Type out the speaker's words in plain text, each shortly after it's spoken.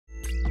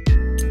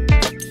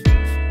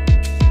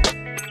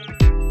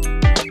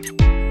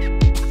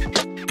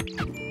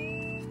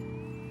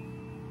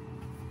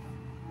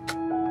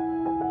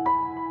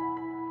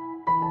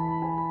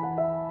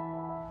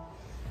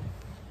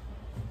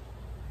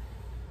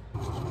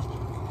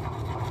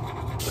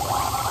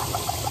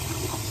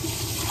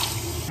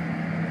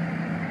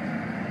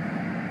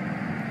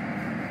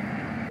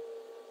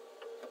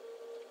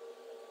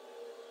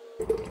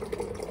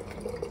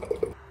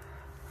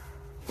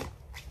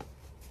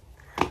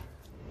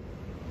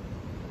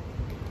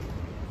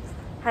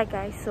Hi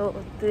guys, so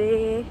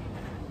today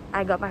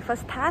I got my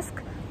first task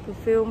to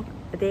film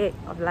a day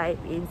of life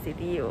in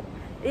CityU.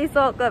 It's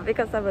so awkward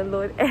because I'm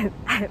alone and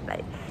I'm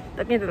like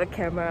looking to the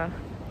camera.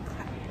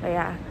 But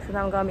yeah, so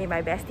now I'm gonna meet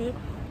my bestie.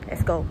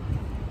 Let's go.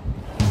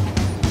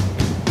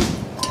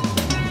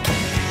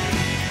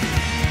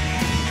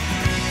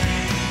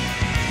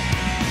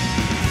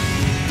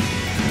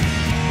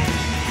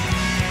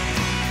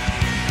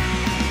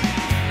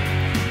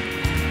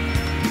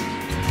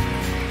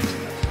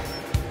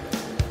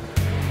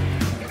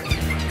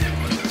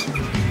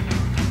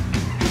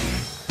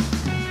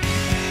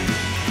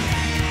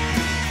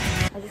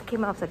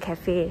 Came out of the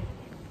cafe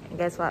and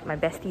guess what? My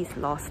bestie is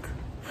lost.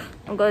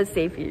 I'm gonna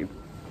save him.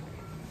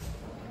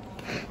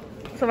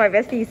 So my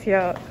bestie is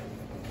here.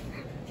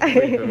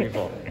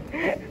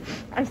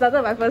 I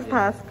started my first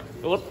task.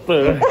 What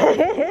the?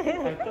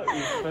 I thought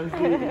it's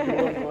translated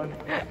into one.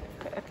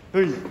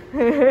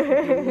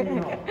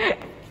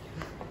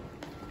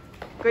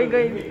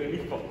 Going.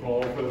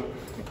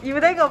 You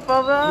then got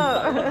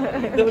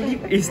problem. The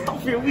lift is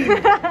stop filming.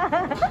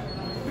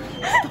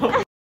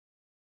 Stop.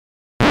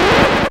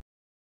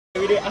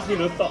 Every day ask me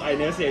to stop, I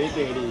never say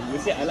anything already. You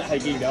say I like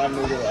hiking, that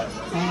one no go.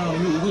 Oh,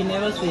 he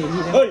never say. He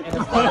never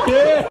stop.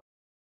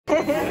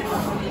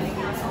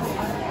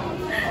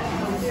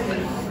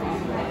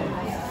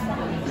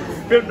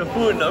 Film the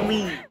food, not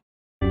me.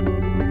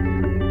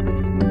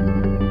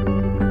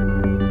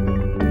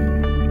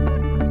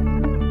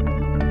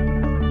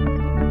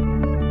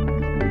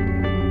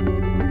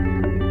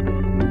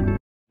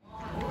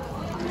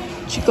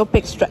 Chico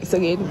pig strikes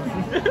again.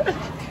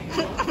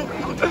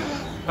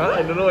 Huh?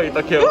 I don't know what you're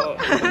talking about.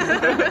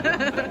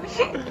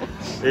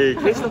 Hey,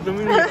 can you stop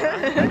filming me? I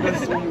can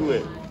show you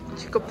it.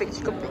 Chico pig.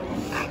 Stop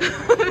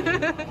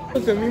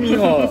filming me,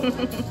 huh?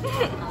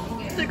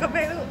 Chico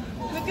pig,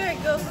 look at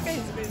it, girls. Look at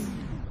his face.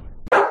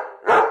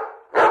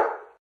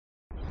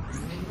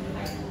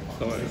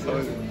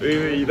 Someone.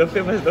 Wait, you don't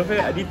film us, don't film.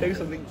 I need to tell you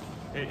something.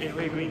 Hey,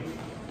 where are you going?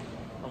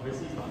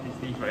 Obviously, it's not this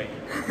leaf, right?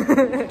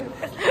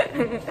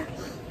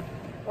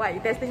 Why?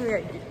 You testing me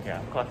again? Yeah,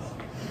 of course.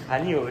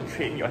 I need to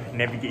train your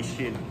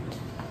navigation.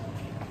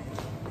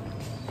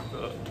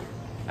 So,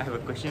 I have a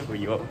question for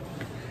you all.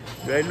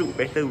 Do I look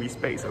better with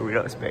specs or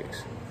without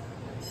specs?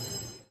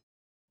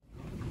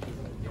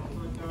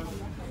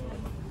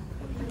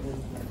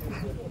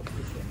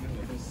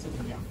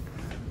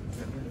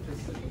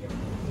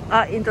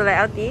 Into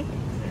like LT?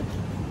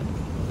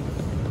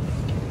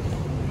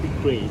 Big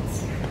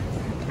braids.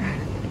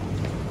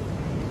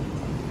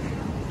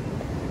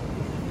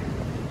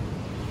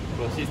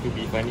 Proceeds to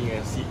be finding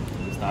a seat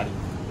to study.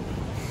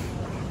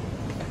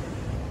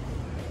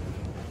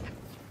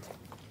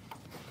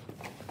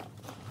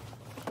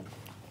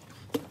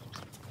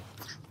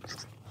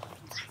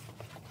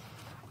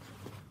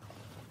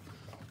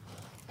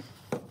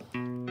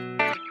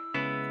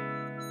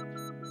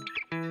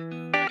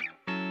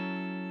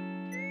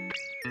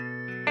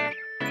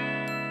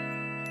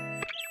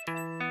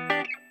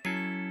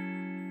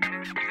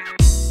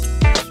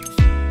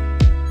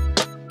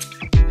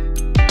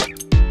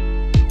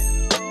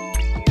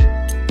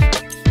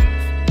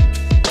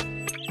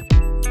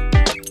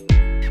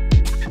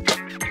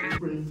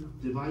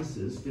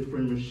 Devices,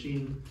 different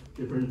machine,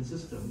 different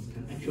systems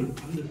can actually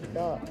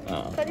understand.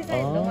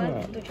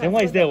 Then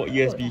why is there a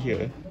USB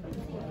here?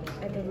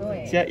 I don't know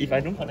eh. See, if I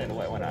don't connect the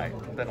white one, I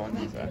turn on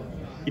this.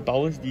 It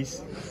powers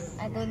this.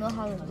 I don't know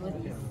how to do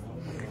this.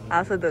 I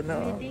also don't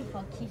know. Waiting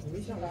for Keith to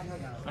give us.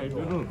 I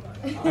don't know.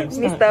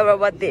 Mr.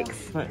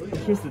 Robotics. But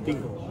here's the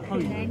thing. How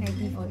you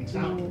 990 for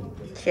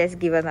 2. She has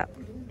given up.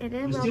 And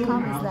then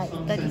welcome is like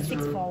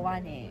 36 for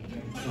 1 eh.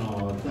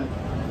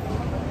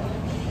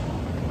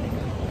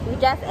 We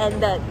just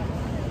ended.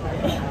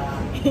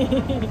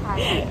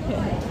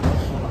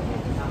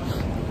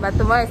 But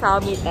tomorrow is our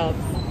midterm.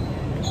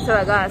 So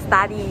we're gonna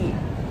study.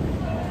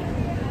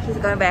 She's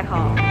going back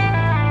home.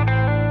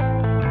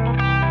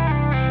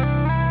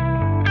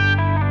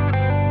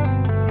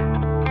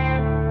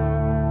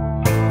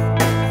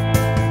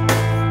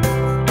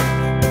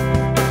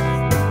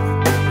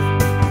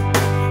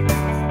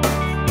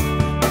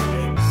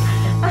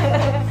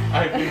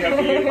 I've been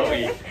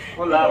happy.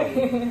 Hello.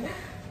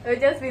 We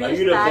just finished Are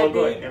you the vlogger?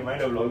 studying. Am I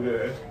the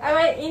vlogger? I'm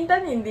an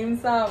intern in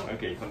DeemSome.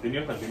 Okay,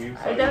 continue.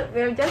 Sorry.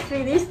 We've just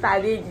finished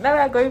studying. Now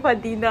we're going for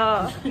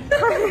dinner.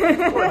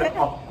 What an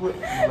awkward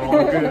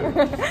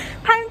vlogger.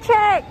 Time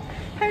check!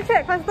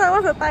 Faster,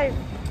 what's the time?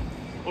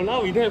 Oh,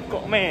 now we don't have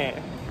clock, man.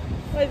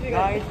 What is it?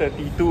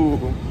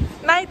 9:32.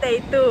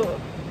 9:32.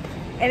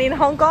 And in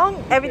Hong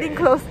Kong, everything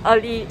closed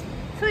early.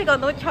 So we got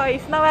no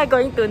choice. Now we're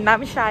going to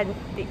Nam Shan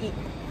to eat.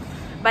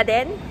 But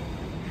then,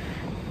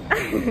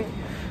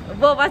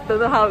 both of us don't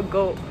know how to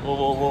go.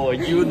 Whoa,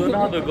 you don't know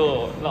how to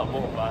go. Not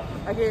both of us.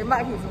 Okay,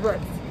 mark his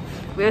words.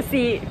 We'll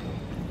see.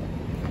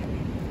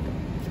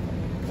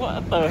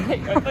 What the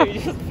heck? I thought you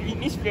just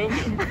finished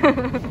filming.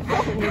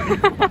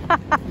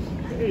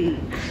 Hey,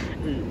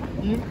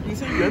 you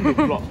said you want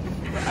to vlog.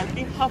 But I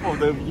think half of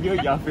the video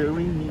you are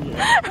filming me.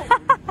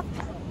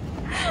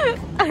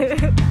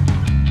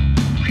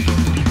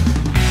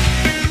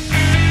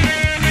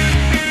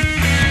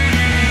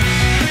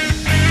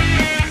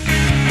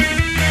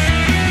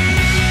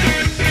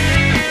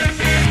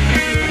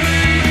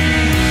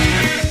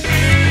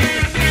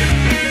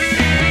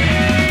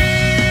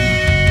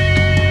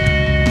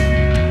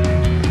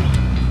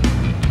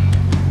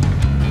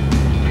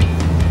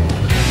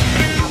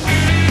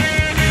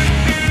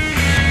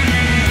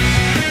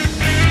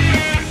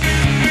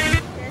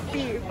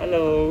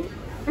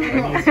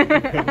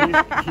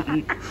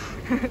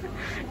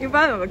 In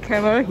front of the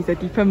camera, he's a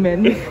different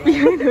man.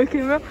 Behind the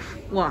camera,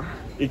 wow.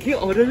 You can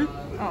order.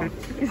 Oh, you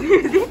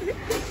see?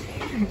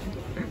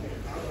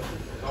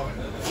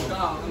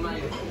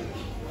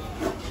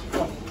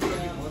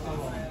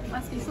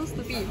 Must be so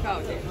stupid in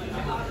front of them.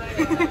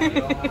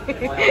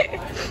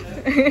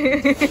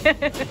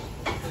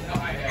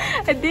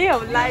 A day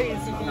of life in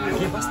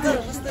CityU.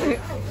 Faster.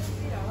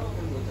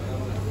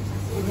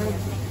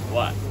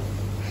 What?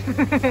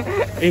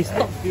 Hey,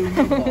 stop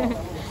filming.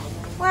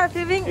 What,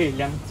 filming? Hey, 2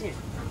件.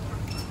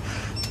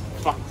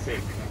 Fuck's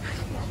sake.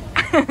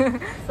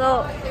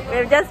 So,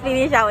 we've just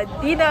finished our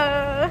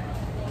dinner.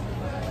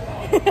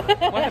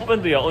 What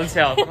happened to your own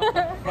self?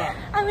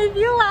 I'm with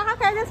you, how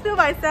can I just film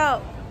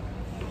myself?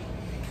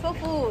 So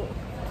full.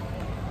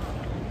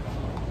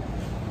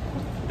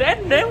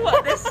 Then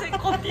what? Let's say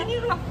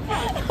continue lah.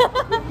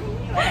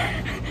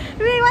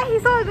 Wait, why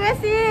he's so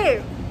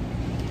aggressive?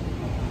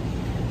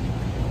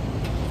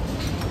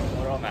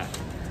 Wrong ah?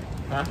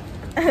 Huh?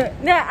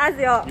 Then I ask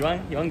you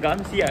You want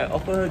gum? See, I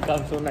offer her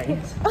gum so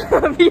nice.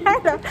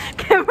 behind the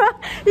camera,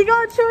 you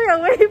gonna chew it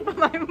away from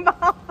my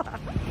mouth.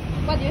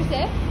 What do you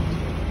say?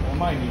 我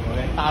卖你，我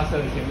连大声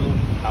的钱都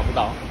达不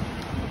到。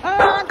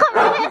come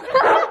on!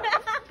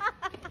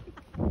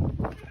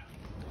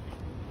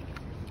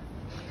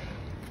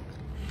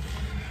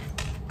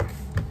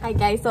 Hi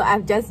guys, so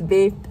I've just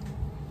bathed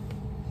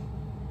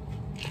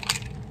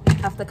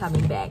after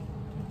coming back.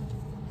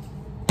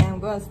 And I'm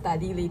gonna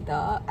study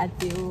later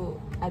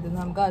until, I don't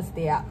know, I'm gonna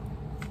stay up.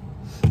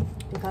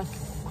 Because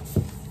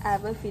I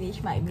haven't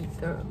finished my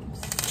midterms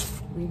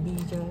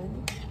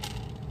revision.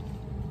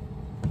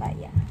 But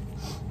yeah.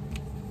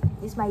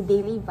 It's my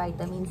daily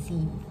vitamin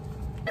C.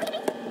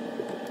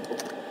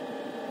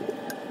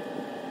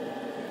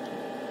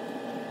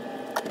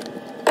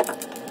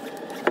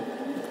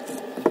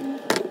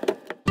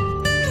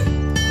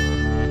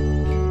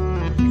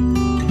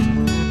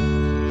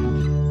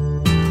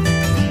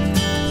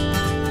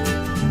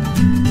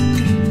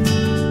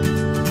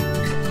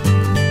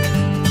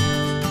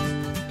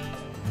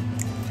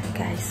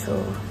 Guys,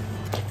 so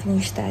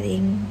finished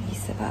studying.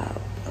 It's about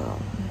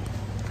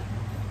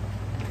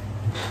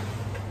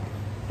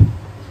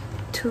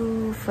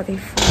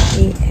 2:45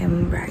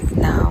 AM right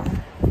now.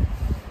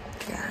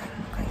 Yeah,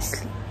 I'm going to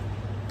sleep.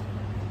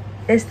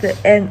 It's the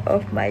end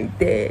of my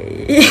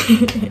day.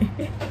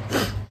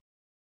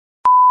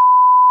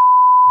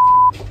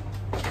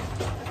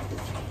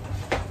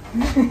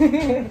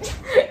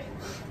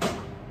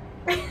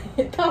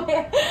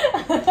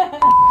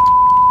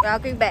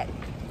 Welcome back.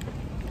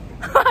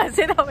 I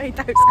said that many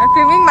times. I'm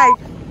filming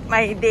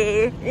my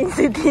day in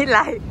city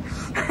life.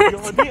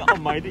 Your day or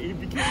my day?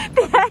 Did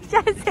I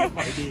just say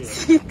my day?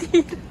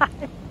 city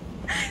life?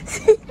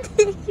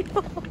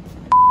 CityU.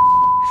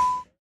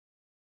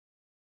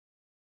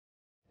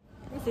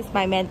 This is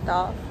my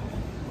mentor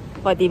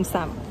for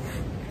DeemSome.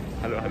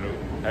 Hello. I'm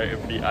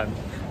Brian.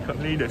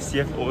 Currently the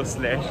CFO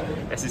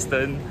 /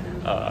 assistant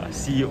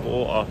CEO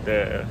of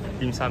the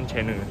DeemSome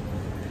channel.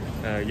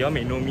 Y'all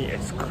may know me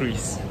as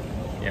Chris.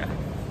 Yeah.